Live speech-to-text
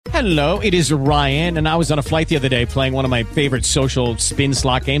Hello, it is Ryan, and I was on a flight the other day playing one of my favorite social spin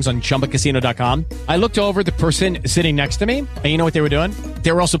slot games on ChumbaCasino.com. I looked over at the person sitting next to me, and you know what they were doing?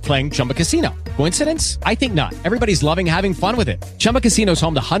 They were also playing Chumba Casino. Coincidence? I think not. Everybody's loving having fun with it. Chumba Casino is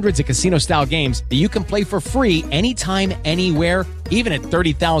home to hundreds of casino-style games that you can play for free anytime, anywhere, even at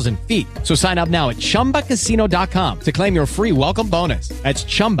 30,000 feet. So sign up now at ChumbaCasino.com to claim your free welcome bonus. That's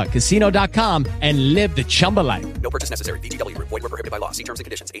ChumbaCasino.com and live the Chumba life. No purchase necessary. VGW. Void where prohibited by law. See terms and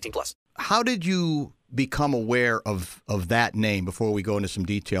conditions. 18+. How did you become aware of that name before we go into some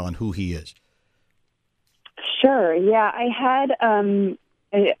detail on who he is? Sure. Yeah, I had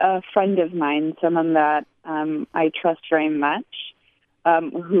a friend of mine, someone that I trust very much,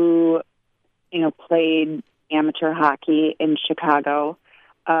 who, played amateur hockey in Chicago.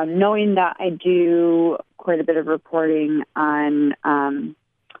 Knowing that I do quite a bit of reporting on,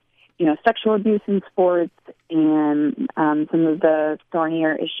 sexual abuse in sports and some of the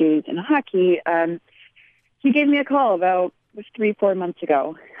thornier issues in hockey, he gave me a call about 3-4 months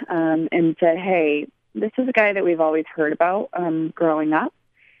ago and said, hey, this is a guy that we've always heard about growing up,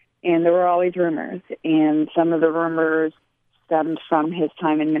 and there were always rumors, and some of the rumors stemmed from his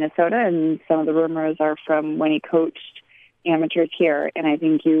time in Minnesota, and some of the rumors are from when he coached amateurs here, and I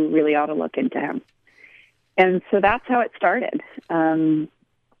think you really ought to look into him. And so that's how it started.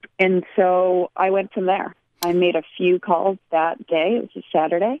 And so I went from there. I made a few calls that day. It was a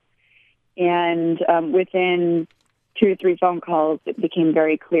Saturday. And within 2 to 3 phone calls, it became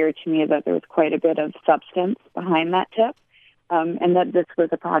very clear to me that there was quite a bit of substance behind that tip, and that this was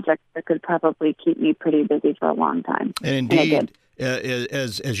a project that could probably keep me pretty busy for a long time. And indeed,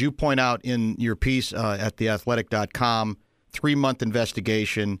 as you point out in your piece at theathletic.com, 3-month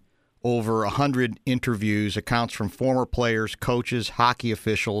investigation, over 100 interviews, accounts from former players, coaches, hockey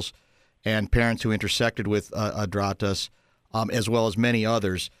officials, and parents who intersected with Adratas, as well as many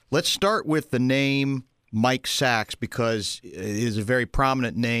others. Let's start with the name Mike Sachs, because it is a very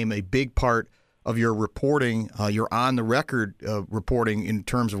prominent name, a big part of your reporting, your on-the-record reporting in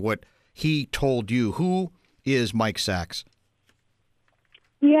terms of what he told you. Who is Mike Sachs?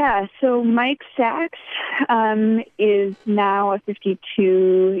 Yeah, so Mike Sachs is now a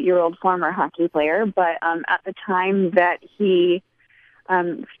 52-year-old former hockey player, but at the time that he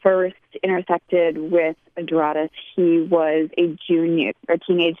first intersected with Adratas, he was a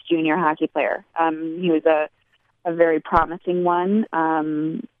teenage junior hockey player. He was a very promising one,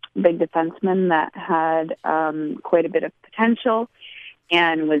 big defenseman that had quite a bit of potential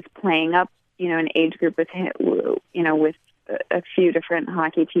and was playing up, an age group with him, with a few different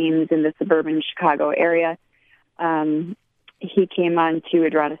hockey teams in the suburban Chicago area. He came onto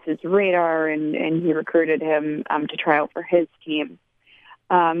Adratas' radar, and he recruited him to try out for his team.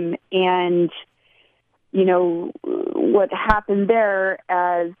 What happened there,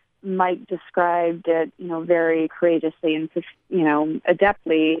 as Mike described it, very courageously and,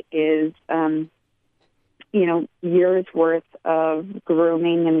 adeptly, is, years worth of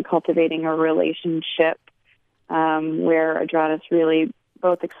grooming and cultivating a relationship where Adratas really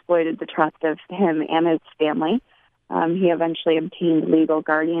both exploited the trust of him and his family. He eventually obtained legal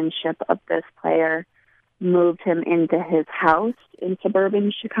guardianship of this player, moved him into his house in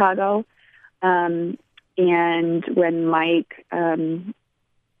suburban Chicago. And when Mike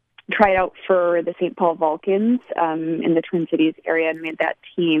tried out for the St. Paul Vulcans in the Twin Cities area and made that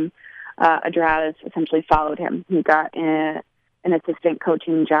team, Adratas essentially followed him. He got an assistant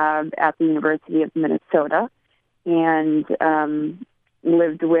coaching job at the University of Minnesota and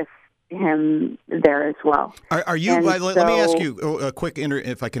lived with him there as well. Are you? Let me ask you a quick,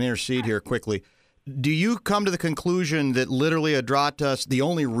 if I can intercede here quickly. Do you come to the conclusion that literally Adratas, the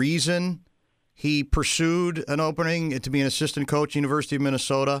only reason he pursued an opening to be an assistant coach at the University of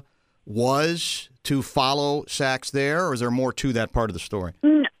Minnesota was to follow Sachs there, or is there more to that part of the story?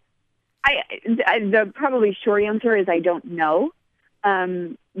 The probably short answer is I don't know.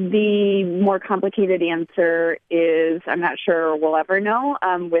 The more complicated answer is I'm not sure we'll ever know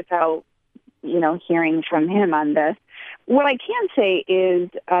without, hearing from him on this. What I can say is,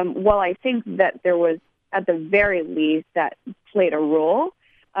 while I think that there was, at the very least, that played a role,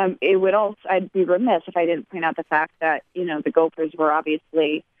 I'd be remiss if I didn't point out the fact that, the Gophers were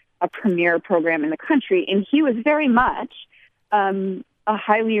obviously a premier program in the country, and he was very much a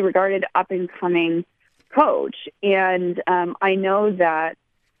highly regarded up-and-coming coach. And I know that,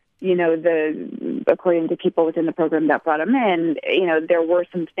 according to people within the program that brought him in, there were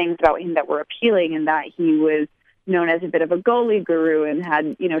some things about him that were appealing, in that he was known as a bit of a goalie guru and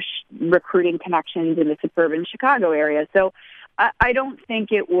had, recruiting connections in the suburban Chicago area. So I don't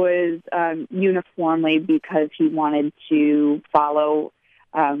think it was uniformly because he wanted to follow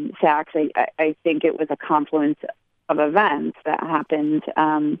Sachs. I think it was a confluence of events that happened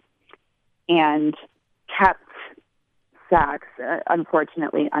and kept Sachs,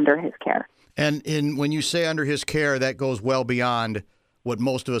 unfortunately, under his care. And when you say under his care, that goes well beyond what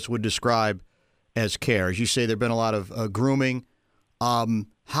most of us would describe as care. As you say, there have been a lot of grooming.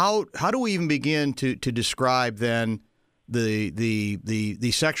 How do we even begin to describe then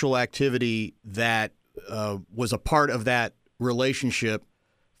the sexual activity that was a part of that relationship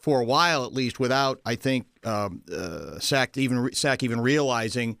for a while, at least, without, I think, Sack even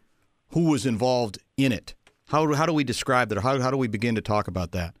realizing who was involved in it? How do we describe that? Or how do we begin to talk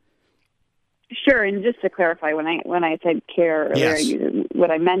about that? Sure, and just to clarify, when I said care earlier, Yes.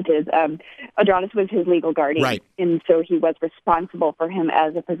 What I meant is Adrastis was his legal guardian, right, and so he was responsible for him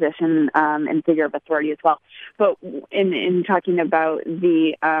as a position and figure of authority as well. But in talking about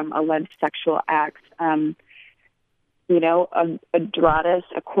the alleged sexual acts, Adrastis,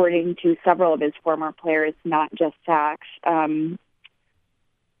 according to several of his former players, not just Sachs,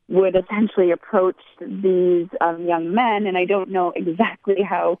 would essentially approach these young men, and I don't know exactly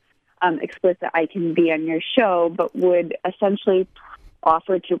how explicit I can be on your show, but would essentially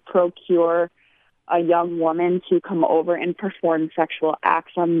offer to procure a young woman to come over and perform sexual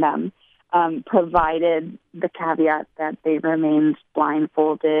acts on them, provided the caveat that they remained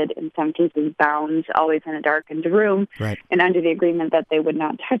blindfolded, in some cases bound, always in a darkened room, right, and under the agreement that they would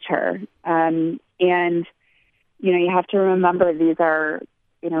not touch her. And, you have to remember these are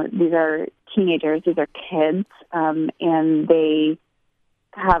teenagers, these are kids, and they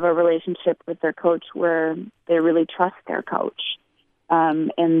have a relationship with their coach where they really trust their coach,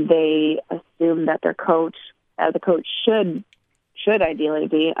 and they assume that their coach, the coach should ideally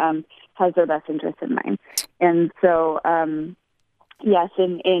be, has their best interest in mind. And so, yes,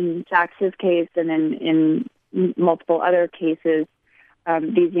 in Sachs's case and in multiple other cases,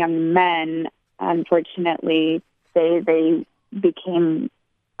 these young men, unfortunately, they became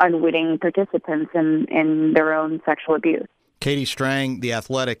unwitting participants in their own sexual abuse. Katie Strang, The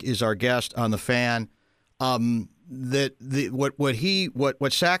Athletic, is our guest on The Fan. What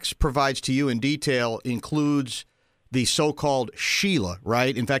Sachs provides to you in detail includes the so-called Sheila,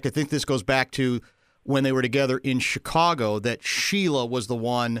 right? In fact, I think this goes back to when they were together in Chicago, that Sheila was the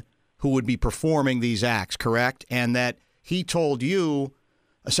one who would be performing these acts, correct? And that he told you,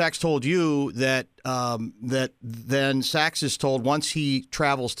 Sachs told you that that then Sachs is told once he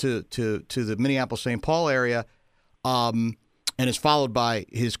travels to the Minneapolis-St. Paul area, and is followed by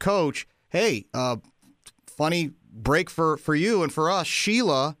his coach, hey, funny break for you and for us,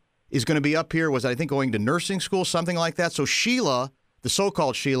 Sheila is going to be up here, was I think going to nursing school, something like that. So Sheila, the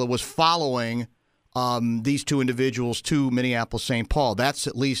so-called Sheila, was following these two individuals to Minneapolis-St. Paul. That's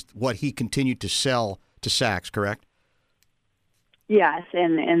at least what he continued to sell to Sachs, correct? Yes,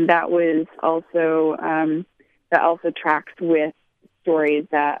 and that was also that also tracks with stories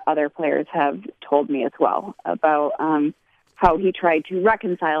that other players have told me as well about how he tried to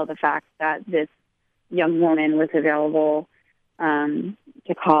reconcile the fact that this young woman was available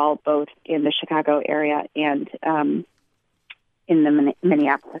to call both in the Chicago area and in the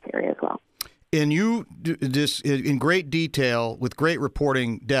Minneapolis area as well. And you this in great detail, with great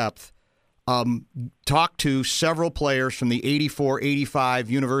reporting depth, talked to several players from the 84-85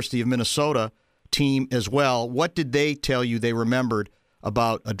 University of Minnesota team as well. What did they tell you they remembered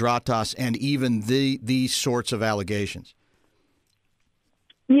about Adrastis and even these sorts of allegations?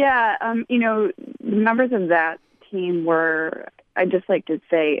 Yeah, members of that team were, I'd just like to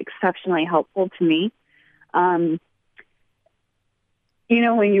say, exceptionally helpful to me. When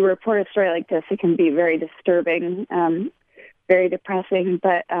you report a story like this, it can be very disturbing, very depressing,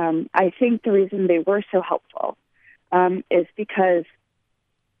 but I think the reason they were so helpful is because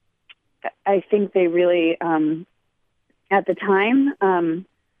I think they really, at the time,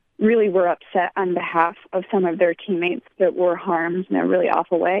 really were upset on behalf of some of their teammates that were harmed in a really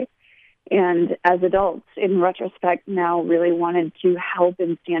awful way. And as adults, in retrospect, now really wanted to help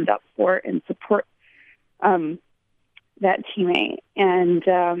and stand up for and support that teammate. And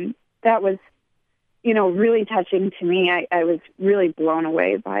that was, really touching to me. I was really blown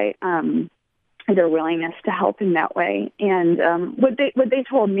away by their willingness to help in that way. And what they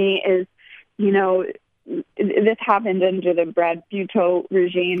told me is, this happened under the Brad Butow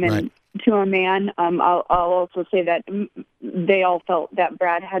regime, and right. To a man. I'll also say that they all felt that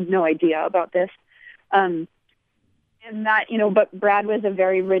Brad had no idea about this. And that, but Brad was a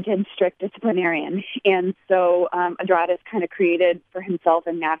very rigid, strict disciplinarian. And so Adrastis kind of created for himself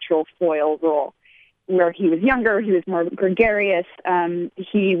a natural foil role where he was younger, he was more gregarious.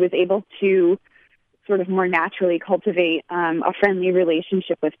 He was able to sort of more naturally cultivate a friendly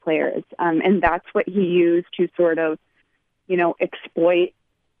relationship with players. And that's what he used to sort of, exploit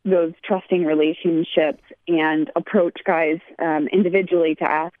those trusting relationships and approach guys individually to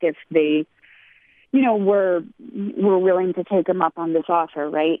ask if they, were willing to take him up on this offer,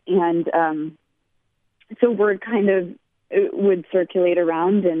 right? And so word kind of would circulate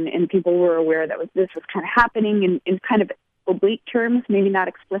around, and people were aware that this was kind of happening in kind of oblique terms, maybe not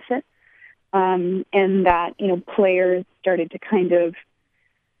explicit, and that players started to kind of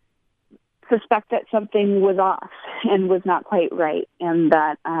suspect that something was off and was not quite right, and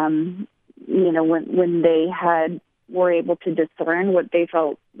that when they were able to discern what they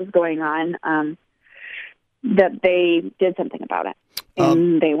felt was going on, that they did something about it.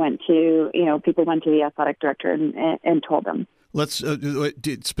 And they went to, people went to the athletic director and told them. Let's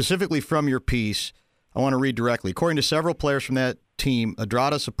specifically from your piece, I want to read directly. According to several players from that team,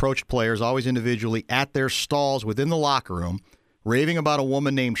 Adradas approached players, always individually, at their stalls within the locker room, raving about a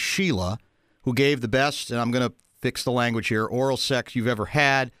woman named Sheila who gave the best, and I'm going to fix the language here, oral sex you've ever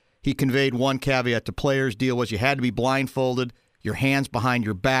had. He conveyed one caveat to players. Deal was you had to be blindfolded, your hands behind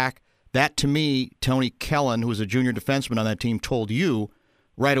your back. That, to me, Tony Kellen, who was a junior defenseman on that team, told you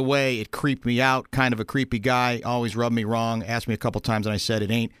right away. It creeped me out. Kind of a creepy guy. Always rubbed me wrong. Asked me a couple times, and I said,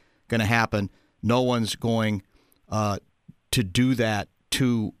 it ain't going to happen. No one's going to do that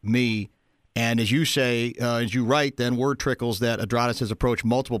to me. And as you say, as you write, then word trickles that Adradas has approached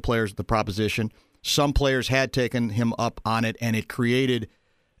multiple players with the proposition. Some players had taken him up on it, and it created,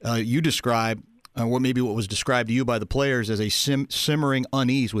 you describe, or maybe what was described to you by the players as a simmering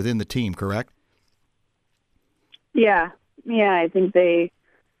unease within the team, correct? Yeah. I think they,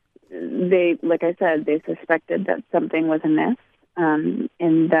 like I said, they suspected that something was amiss, and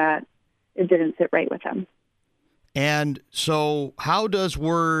that it didn't sit right with them. And so how does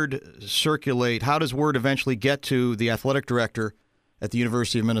word circulate? How does word eventually get to the athletic director at the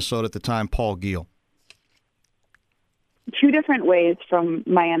University of Minnesota at the time, Paul Giel? Two different ways from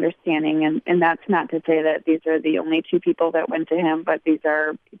my understanding, and that's not to say that these are the only two people that went to him, but these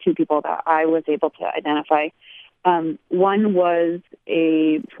are two people that I was able to identify. One was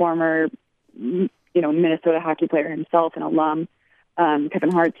a former, Minnesota hockey player himself, an alum,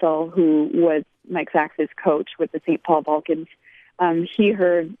 Kevin Hartzell, who was Mike Sachs' coach with the St. Paul Vulcans. He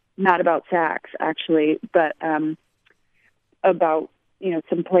heard not about Sachs, actually, but about,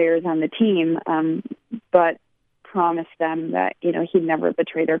 some players on the team, but promised them that, he'd never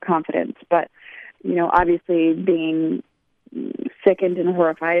betray their confidence. But, obviously being sickened and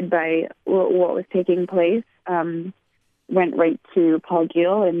horrified by what was taking place, went right to Paul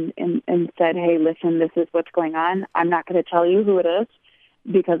Giel and said, hey, listen, this is what's going on. I'm not going to tell you who it is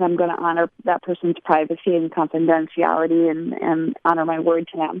because I'm going to honor that person's privacy and confidentiality and honor my word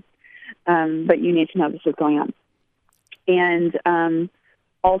to them. But you need to know this is going on. And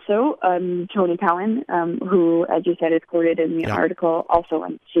also, Tony Cowan, who, as you said, is quoted in the article, also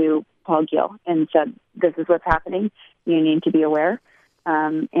went to Paul Giel and said, this is what's happening. You need to be aware,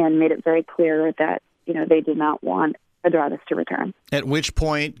 and made it very clear that, they did not want Adradas to return. At which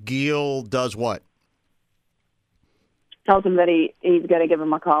point, Giel does what? Tells him that he's got to give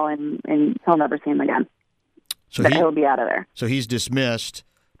him a call and he'll never see him again. So he'll be out of there. So he's dismissed,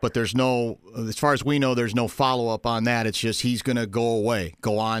 but there's no, as far as we know, there's no follow-up on that. It's just he's going to go away,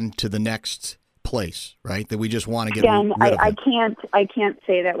 go on to the next place, right? That we just want to get rid of him. I can't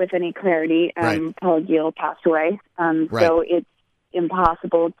say that with any clarity. Right. Paul Giel passed away, so it's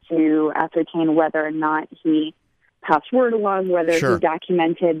impossible to ascertain whether or not he passed word along, whether he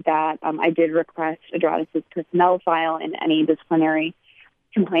documented that. I did request Adradas' personnel file and any disciplinary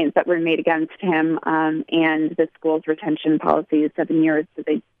complaints that were made against him, and the school's retention policy is 7 years, so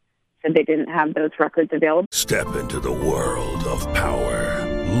they said they didn't have those records available. Step into the world of power,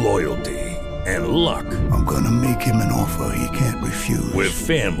 loyalty, and luck. I'm going to make him an offer he can't refuse. With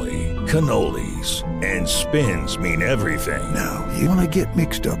family, cannolis, and spins mean everything. Now, you want to get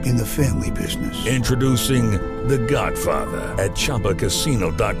mixed up in the family business. Introducing The Godfather at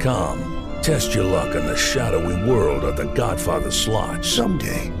ChumbaCasino.com. Test your luck in the shadowy world of The Godfather slot.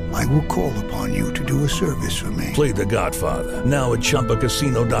 Someday, I will call upon you to do a service for me. Play The Godfather, now at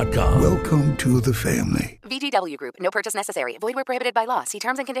ChumbaCasino.com. Welcome to the family. VGW Group. No purchase necessary. Void where prohibited by law. See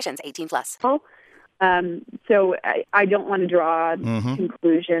terms and conditions. 18+. So I don't want to draw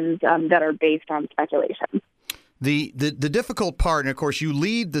conclusions that are based on speculation. The difficult part, and of course you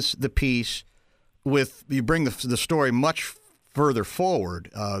lead the piece with, you bring the story much further forward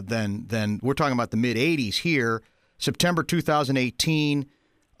than we're talking about the mid-'80s here. September 2018,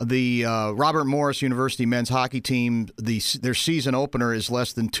 the Robert Morris University men's hockey team, their season opener is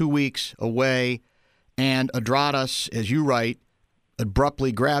less than 2 weeks away. And Adradas, as you write,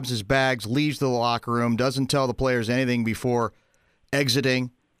 abruptly grabs his bags, leaves the locker room, doesn't tell the players anything before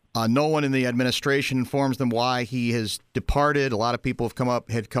exiting. No one in the administration informs them why he has departed. A lot of people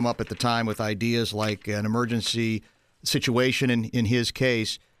had come up at the time with ideas like an emergency situation in his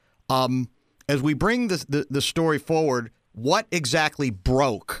case. As we bring the story forward, what exactly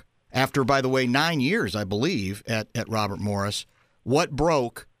broke after, by the way, 9 years, I believe, at Robert Morris? What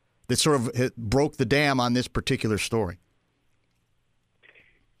broke that sort of broke the dam on this particular story?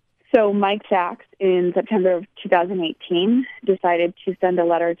 So Mike Sachs, in September of 2018, decided to send a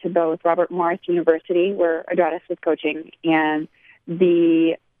letter to both Robert Morris University, where Adradas was coaching, and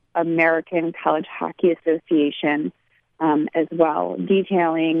the American College Hockey Association as well,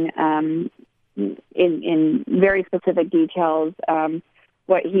 detailing in very specific details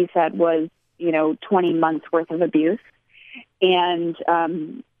what he said was, 20 months worth of abuse. And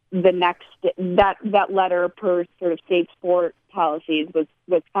that letter, per sort of Safe Sport policies, was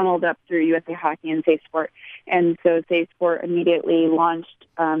funneled up through USA Hockey and Safe Sport. And so Safe Sport immediately launched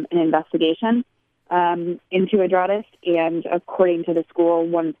an investigation into Adradas, and according to the school,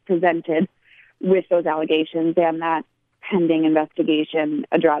 once presented with those allegations and that pending investigation,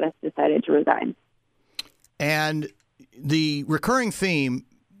 Adradas decided to resign. And the recurring theme,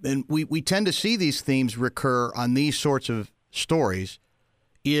 and we tend to see these themes recur on these sorts of stories,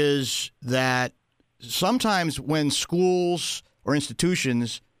 is that sometimes when schools or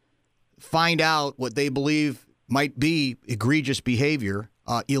institutions find out what they believe might be egregious behavior,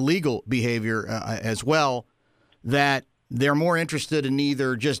 illegal behavior as well, that they're more interested in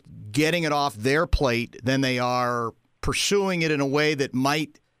either just getting it off their plate than they are pursuing it in a way that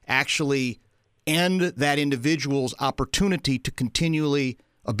might actually end that individual's opportunity to continually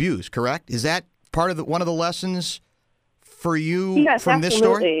abuse, correct? Is that part of one of the lessons for you from this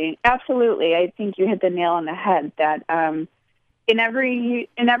story? Absolutely. I think you hit the nail on the head that in every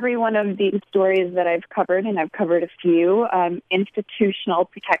one of these stories that I've covered, and I've covered a few, institutional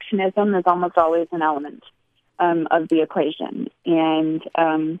protectionism is almost always an element of the equation. And,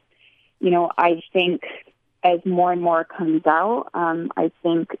 I think as more and more comes out,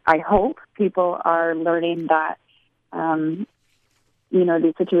 I hope people are learning that,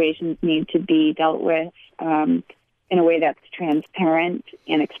 these situations need to be dealt with in a way that's transparent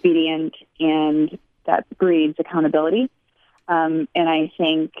and expedient, and that breeds accountability. And I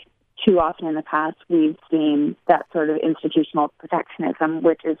think too often in the past we've seen that sort of institutional protectionism,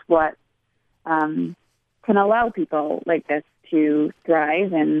 which is what can allow people like this to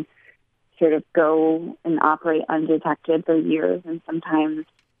thrive and sort of go and operate undetected for years and sometimes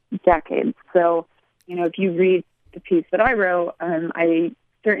decades. So, if you read the piece that I wrote, I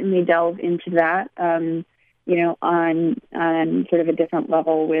certainly delve into that, on sort of a different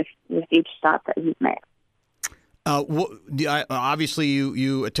level with each stop that he's made. Obviously,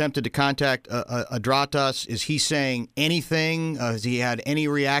 you attempted to contact Adradas. Is he saying anything? Has he had any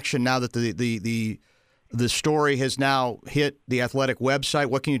reaction now that the story has now hit the Athletic website?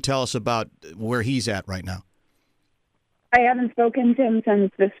 What can you tell us about where he's at right now? I haven't spoken to him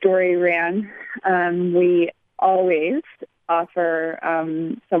since the story ran. We always offer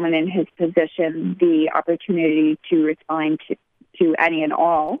someone in his position the opportunity to respond to any and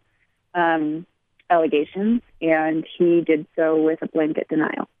all allegations, and he did so with a blanket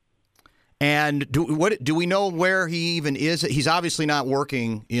denial. And do we know where he even is? He's obviously not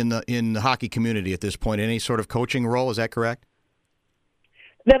working in the hockey community at this point. Any sort of coaching role? Is that correct?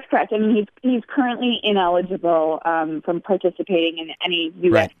 That's correct. I mean, he's currently ineligible from participating in any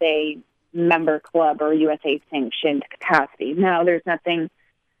USA member club or USA sanctioned capacity. Now, there's nothing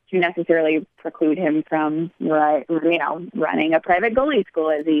to necessarily preclude him from running a private goalie school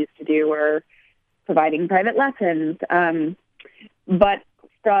as he used to do, or providing private lessons. But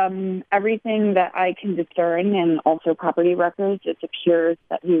from everything that I can discern, and also property records, it appears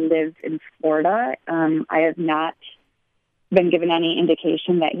that he lives in Florida. I have not been given any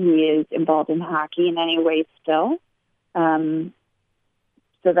indication that he is involved in hockey in any way still. So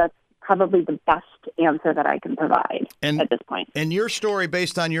that's probably the best answer that I can provide at this point. And your story,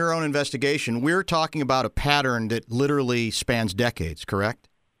 based on your own investigation, we're talking about a pattern that literally spans decades, correct?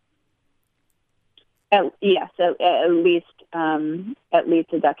 Yes, at least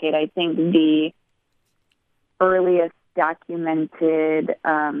a decade. I think the earliest documented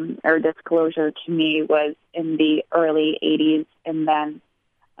or disclosure to me was in the early 80s, and then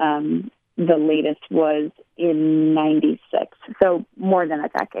the latest was in 96. So more than a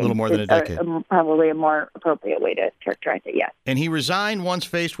decade. A little more than a decade. Probably a more appropriate way to characterize it, yes. And he resigned once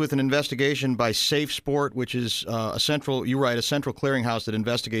faced with an investigation by Safe Sport, which is a central clearinghouse that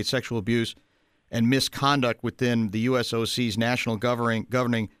investigates sexual abuse and misconduct within the USOC's national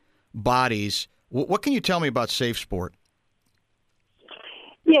governing bodies. What can you tell me about Safe Sport?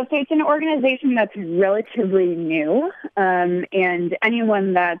 Yeah, so it's an organization that's relatively new, and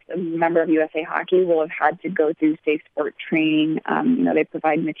anyone that's a member of USA Hockey will have had to go through Safe Sport training. They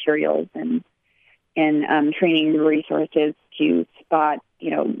provide materials and training resources to spot,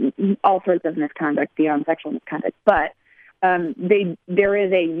 all sorts of misconduct beyond sexual misconduct. But there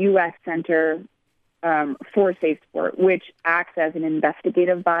is a U.S. Center for Safe Sport, which acts as an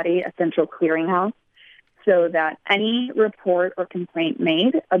investigative body, a central clearinghouse, so that any report or complaint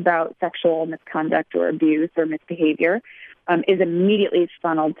made about sexual misconduct or abuse or misbehavior is immediately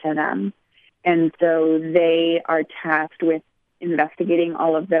funneled to them. And so they are tasked with investigating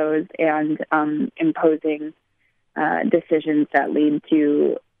all of those and imposing decisions that lead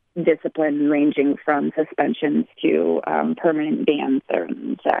to discipline ranging from suspensions to permanent bans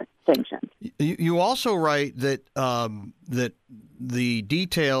and sanctions. You also write that that the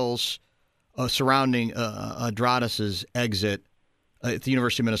details surrounding Adradas' exit at the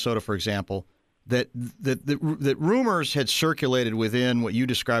University of Minnesota, for example, that rumors had circulated within what you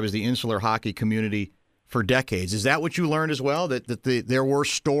describe as the insular hockey community for decades. Is that what you learned as well, that there were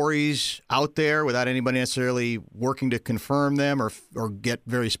stories out there without anybody necessarily working to confirm them or get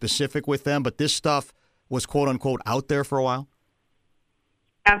very specific with them, but this stuff was quote-unquote out there for a while?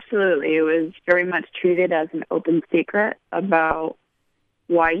 Absolutely. It was very much treated as an open secret about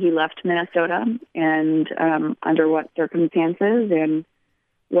why he left Minnesota and under what circumstances and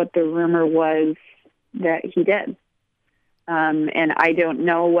what the rumor was that he did. And I don't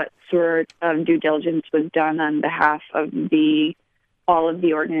know what sort of due diligence was done on behalf of all of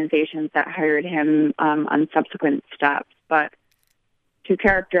the organizations that hired him on subsequent steps. But to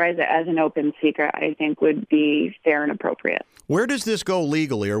characterize it as an open secret, I think would be fair and appropriate. Where does this go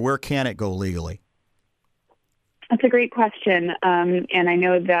legally, or where can it go legally? That's a great question. And I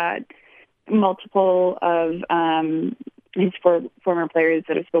know that multiple of his former players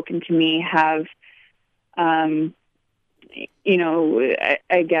that have spoken to me have,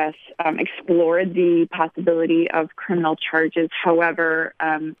 explored the possibility of criminal charges. However,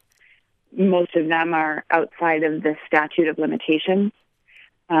 most of them are outside of the statute of limitations.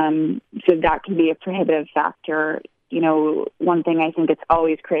 So that can be a prohibitive factor. One thing I think it's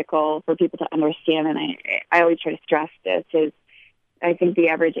always critical for people to understand, and I always try to stress this, is I think the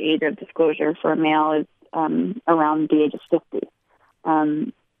average age of disclosure for a male is around the age of 50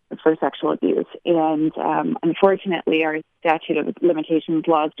 for sexual abuse. And unfortunately, our statute of limitations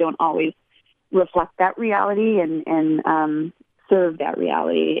laws don't always reflect that reality and serve that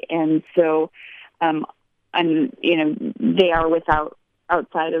reality. And so, they are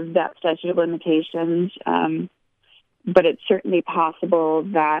outside of that statute of limitations. But it's certainly possible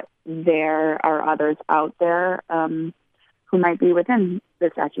that there are others out there who might be within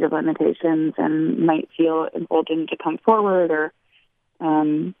the statute of limitations and might feel emboldened to come forward or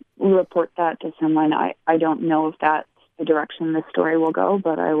report that to someone. I don't know if that's the direction this story will go,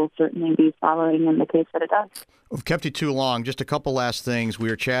 but I will certainly be following in the case that it does. We've kept you too long. Just a couple last things. We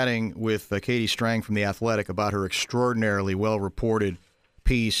were chatting with Katie Strang from The Athletic about her extraordinarily well-reported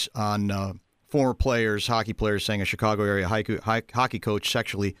piece on former players, hockey players, saying a Chicago area hockey coach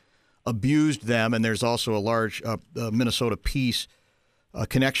sexually abused them, and there's also a large Minnesota piece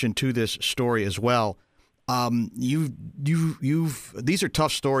connection to this story as well. These are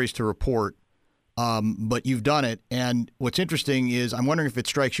tough stories to report, but you've done it. And what's interesting is I'm wondering if it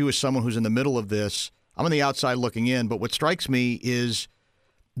strikes you as someone who's in the middle of this. I'm on the outside looking in, but what strikes me is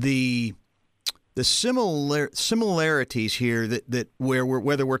the similarities here that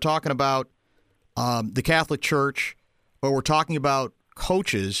whether we're talking about the Catholic Church or we're talking about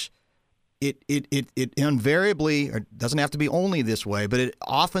coaches, it invariably, or doesn't have to be only this way, but it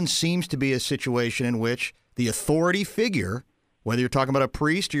often seems to be a situation in which the authority figure, whether you're talking about a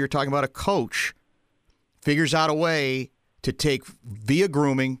priest or you're talking about a coach, figures out a way to take, via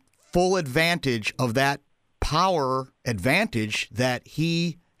grooming, full advantage of that power advantage that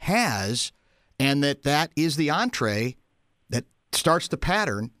he has, and that is the entree that starts the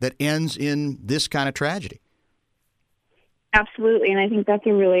pattern that ends in this kind of tragedy. Absolutely, and I think that's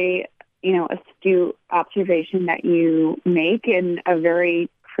a really astute observation that you make, and a very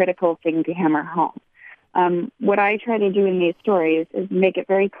critical thing to hammer home. What I try to do in these stories is make it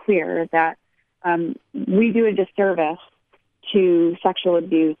very clear that we do a disservice to sexual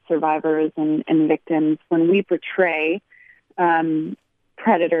abuse survivors and victims when we portray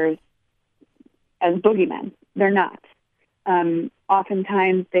predators as boogeymen. They're not.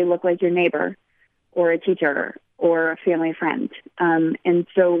 Oftentimes they look like your neighbor or a teacher or a family friend. And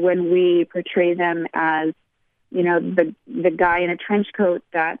so when we portray them as, the guy in a trench coat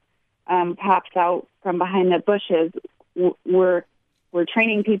that pops out from behind the bushes, we're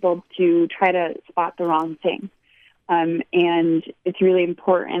training people to try to spot the wrong thing. And it's really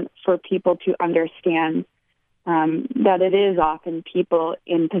important for people to understand that it is often people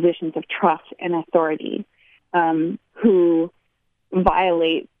in positions of trust and authority who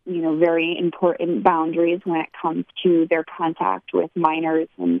violate, very important boundaries when it comes to their contact with minors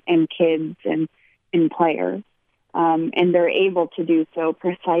and kids and players. And they're able to do so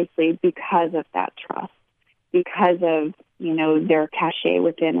precisely because of that trust, because of, their cachet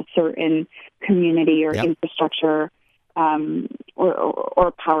within a certain community or infrastructure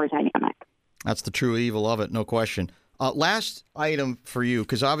or power dynamic. That's the true evil of it, no question. Last item for you,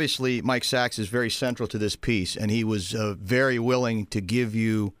 because obviously Mike Sachs is very central to this piece, and he was very willing to give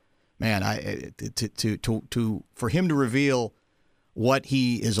you, for him to reveal what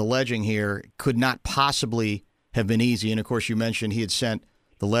he is alleging here could not possibly have been easy. And of course, you mentioned he had sent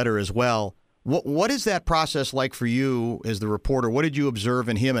the letter as well. What is that process like for you as the reporter? What did you observe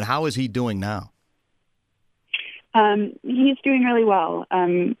in him, and how is he doing now? He's doing really well.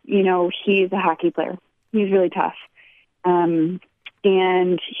 He's a hockey player. He's really tough. And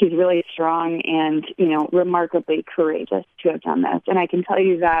he's really strong and, remarkably courageous to have done this. And I can tell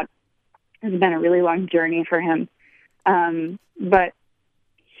you that it's been a really long journey for him. But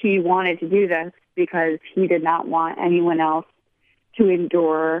he wanted to do this because he did not want anyone else to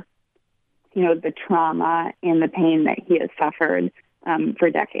endure, the trauma and the pain that he has suffered for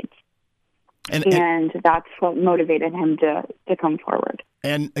decades. And that's what motivated him to come forward.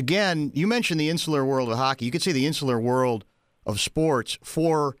 And again, you mentioned the insular world of hockey. You could say the insular world of sports.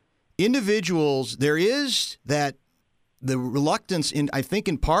 For individuals, there is the reluctance, I think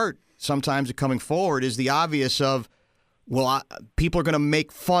in part, sometimes of coming forward is the obvious of, people are going to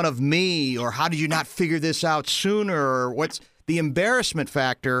make fun of me, or how did you not figure this out sooner, or what's the embarrassment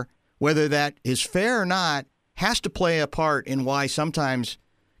factor, whether that is fair or not, has to play a part in why sometimes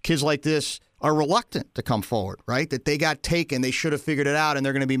kids like this are reluctant to come forward, right? That they got taken, they should have figured it out, and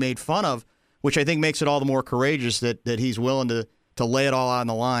they're going to be made fun of, which I think makes it all the more courageous that he's willing to lay it all out on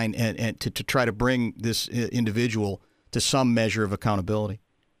the line and to try to bring this individual to some measure of accountability.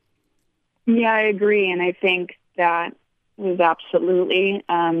 Yeah, I agree, and I think that was absolutely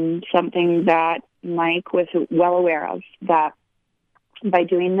something that Mike was well aware of, that by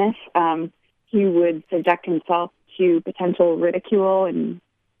doing this, he would subject himself to potential ridicule and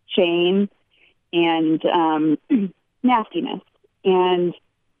shame and nastiness. And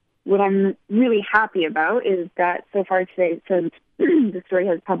what I'm really happy about is that so far today, since the story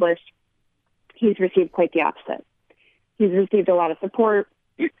has published, he's received quite the opposite. He's received a lot of support,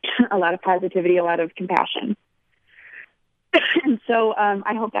 a lot of positivity, a lot of compassion. And so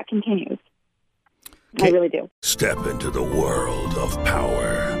I hope that continues. I really do. Step into the world of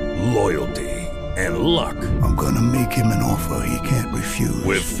power, loyalty, and luck. I'm going to make him an offer he can't refuse.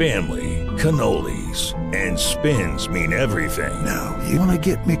 With family, cannolis, and spins mean everything. Now, you want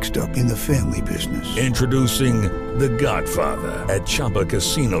to get mixed up in the family business. Introducing The Godfather at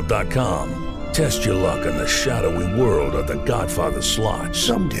ChumbaCasino.com. Test your luck in the shadowy world of The Godfather slot.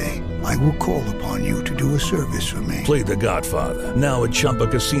 Someday, I will call upon you to do a service for me. Play The Godfather now at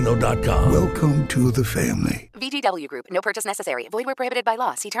ChumbaCasino.com. Welcome to the family. VGW Group. No purchase necessary. Void where prohibited by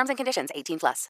law. See terms and conditions. 18+.